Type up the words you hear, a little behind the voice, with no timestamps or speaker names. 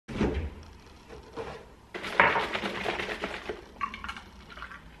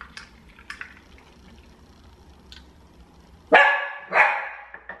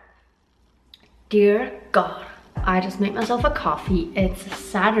Dear God, I just made myself a coffee. It's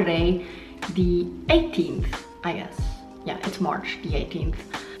Saturday the 18th, I guess. Yeah, it's March the 18th.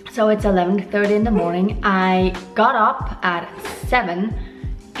 So it's 11:30 in the morning. I got up at 7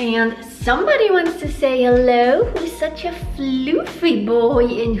 and somebody wants to say hello. Who's such a floofy boy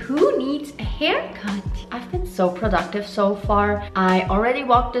and who needs a haircut? I've been so productive so far. I already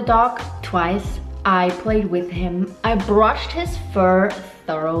walked the dog twice. I played with him. I brushed his fur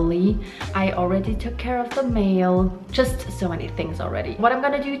thoroughly. I already took care of the mail. Just so many things already. What I'm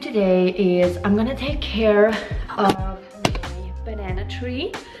gonna do today is I'm gonna take care of my banana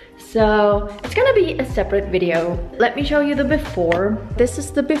tree. So it's gonna be a separate video. Let me show you the before. This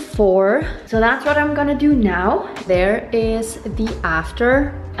is the before. So that's what I'm gonna do now. There is the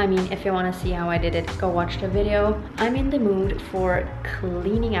after. I mean, if you wanna see how I did it, go watch the video. I'm in the mood for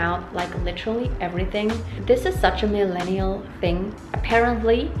cleaning out like literally everything. This is such a millennial thing.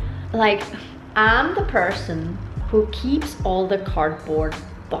 Apparently, like I'm the person who keeps all the cardboard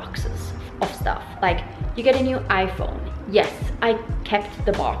boxes of stuff. Like you get a new iPhone. Yes, I kept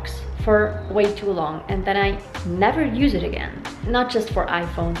the box for way too long and then I never use it again. Not just for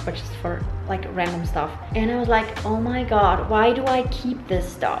iPhones, but just for like random stuff. And I was like, oh my God, why do I keep this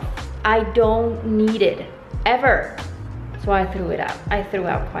stuff? I don't need it, ever. So I threw it out. I threw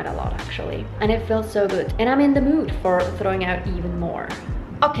out quite a lot actually. And it felt so good. And I'm in the mood for throwing out even more.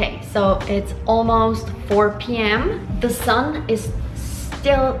 Okay, so it's almost 4 p.m. The sun is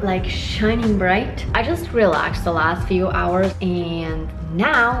still like shining bright. I just relaxed the last few hours and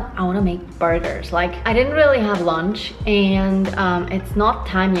now I want to make burgers. Like I didn't really have lunch and it's not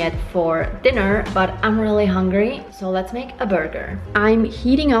time yet for dinner, but I'm really hungry, so let's make a burger. I'm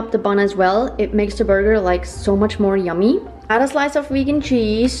heating up the bun as well. It makes the burger like so much more yummy. Add a slice of vegan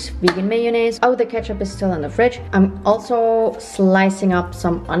cheese, vegan mayonnaise. Oh, the ketchup is still in the fridge. I'm also slicing up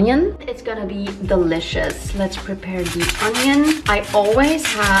some onion. It's gonna be delicious. Let's prepare the onion. I always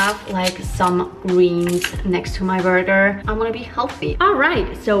have like some greens next to my burger. I wanna be healthy. All right,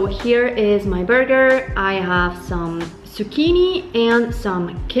 so here is my burger. I have some zucchini and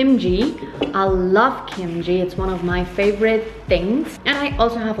some kimchi. I love kimchi. It's one of my favorite things. And I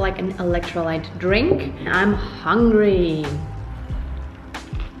also have like an electrolyte drink. I'm hungry.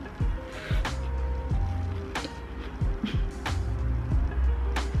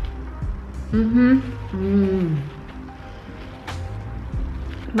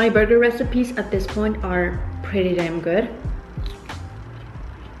 My burger recipes at this point are pretty damn good.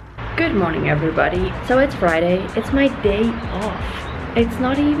 Good morning everybody. So it's Friday, it's my day off. It's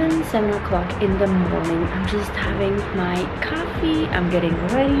not even 7 o'clock in the morning. I'm just having my coffee, I'm getting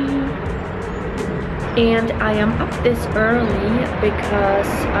ready. And I am up this early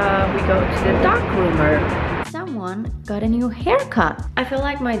because we go to the dog groomer. Someone got a new haircut. I feel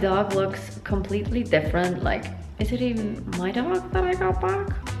like my dog looks completely different. Like, is it even my dog that I got back?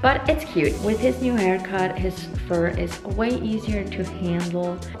 But it's cute. With his new haircut, his fur is way easier to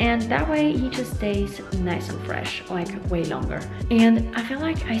handle. And that way he just stays nice and fresh, like way longer. And I feel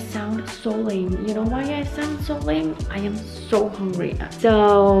like I sound so lame. You know why I sound so lame? I am so hungry.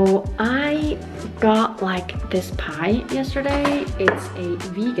 So I got like this pie yesterday. It's a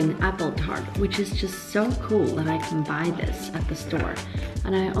vegan apple tart, which is just so cool that I can buy this at the store.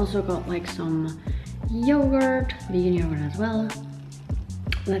 And I also got like some yogurt, vegan yogurt as well.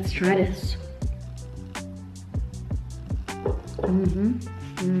 Let's try this.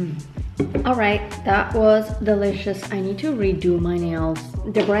 All right, that was delicious. I need to redo my nails.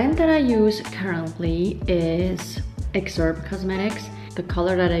 The brand that I use currently is Exurb Cosmetics. The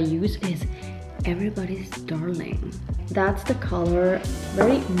color that I use is Everybody's Darling. That's the color,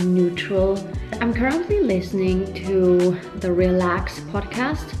 very neutral. I'm currently listening to the Relax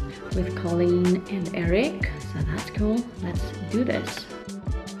podcast with Colleen and Eric, so that's cool. Let's do this.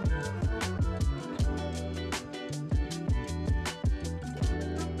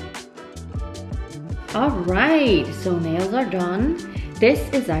 All right, so nails are done. This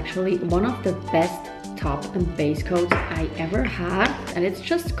is actually one of the best top and base coats I ever had, and it's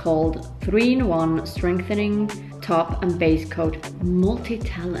just called 3-in-1 Strengthening Top and Base Coat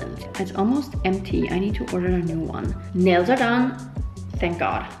Multi-Talent. It's almost empty. I need to order a new one. Nails are done, thank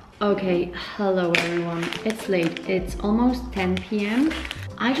God. Okay, hello everyone. It's late. It's almost 10 p.m.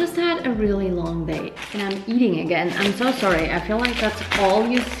 I just had a really long day and I'm eating again. I'm so sorry. I feel like that's all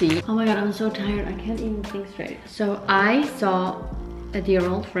you see. Oh my God, I'm so tired. I can't even think straight. So I saw a dear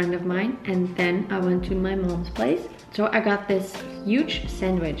old friend of mine and then I went to my mom's place. So I got this huge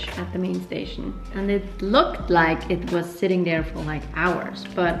sandwich at the main station and it looked like it was sitting there for like hours,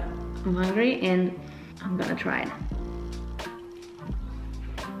 but I'm hungry and I'm gonna try it.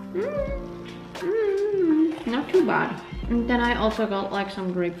 not too bad. And then I also got like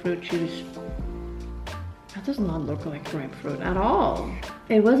some grapefruit juice. That does not look like grapefruit at all.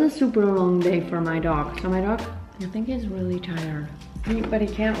 It was a super long day for my dog. So my dog, I think he's really tired. But he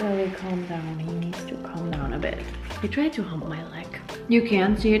can't really calm down. He needs to calm down a bit. He tried to hump my leg. You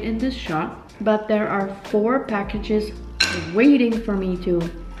can't see it in this shot, but there are 4 packages waiting for me to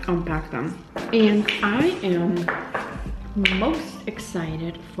unpack them. And I am most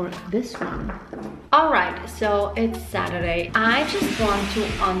excited for this one. Alright, so it's Saturday. I just want to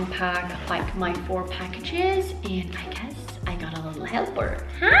unpack like my 4 packages, and I guess I got a little helper.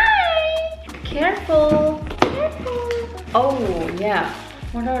 Hi! Careful! Careful! Oh yeah,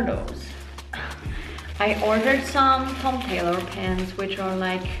 what are those? I ordered some Tom Taylor pens, which are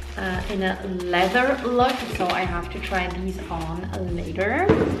like in a leather look, so I have to try these on later.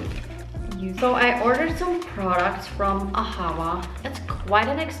 So I ordered some products from Ahawa. It's quite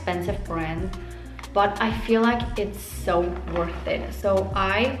an expensive brand, but I feel like it's so worth it. So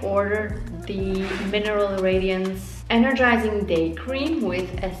I ordered the Mineral Radiance Energizing Day Cream with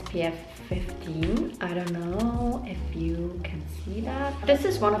SPF 15. I don't know if you can see that. This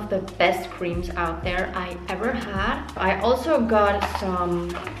is one of the best creams out there I ever had. I also got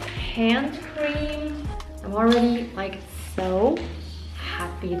some hand cream. I'm already like so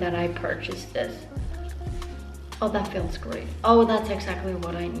happy that I purchased this. Oh, that feels great. Oh, that's exactly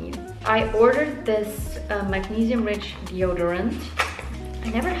what I need. I ordered this magnesium-rich deodorant. I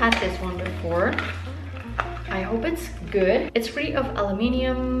never had this one before. I hope it's good. It's free of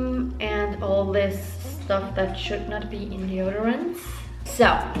aluminium and all this stuff that should not be in deodorants. So,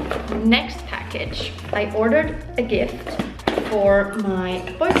 next package. I ordered a gift for my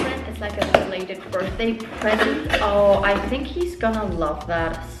boyfriend. It's like a belated birthday present. Oh, I think he's gonna love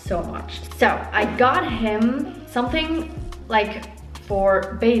that so much. So I got him something like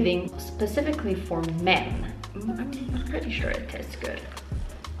for bathing, specifically for men. I'm pretty sure it tastes good.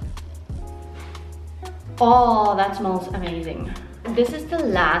 Oh, that smells amazing. This is the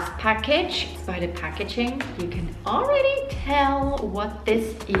last package. By the packaging, you can already tell what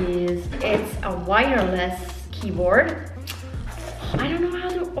this is. It's a wireless keyboard. I don't know how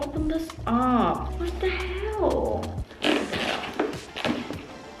to open this up. What the hell?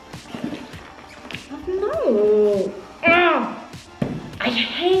 Oh, no. Oh, I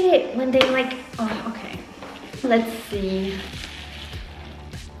hate it when they like, oh, okay. Let's see.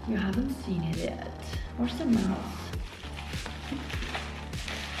 You haven't seen it yet. Where's the mouse?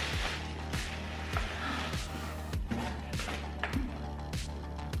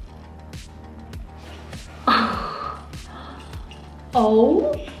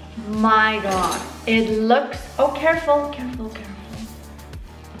 Oh my god, it looks, oh careful, careful, careful.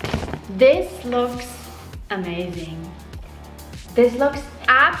 This looks amazing. This looks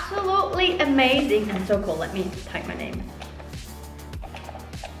absolutely amazing and so cool. Let me type my name.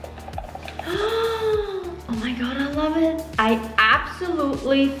 Oh my god, I love it. I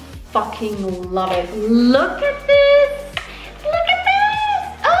absolutely fucking love it. Look at this. Look at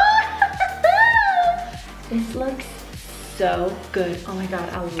this. Oh, this looks so good. Oh my god,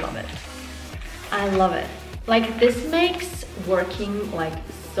 I love it. I love it. Like, this makes working like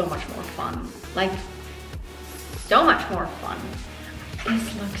so much more fun. Like, so much more fun.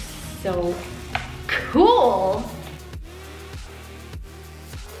 This looks so cool.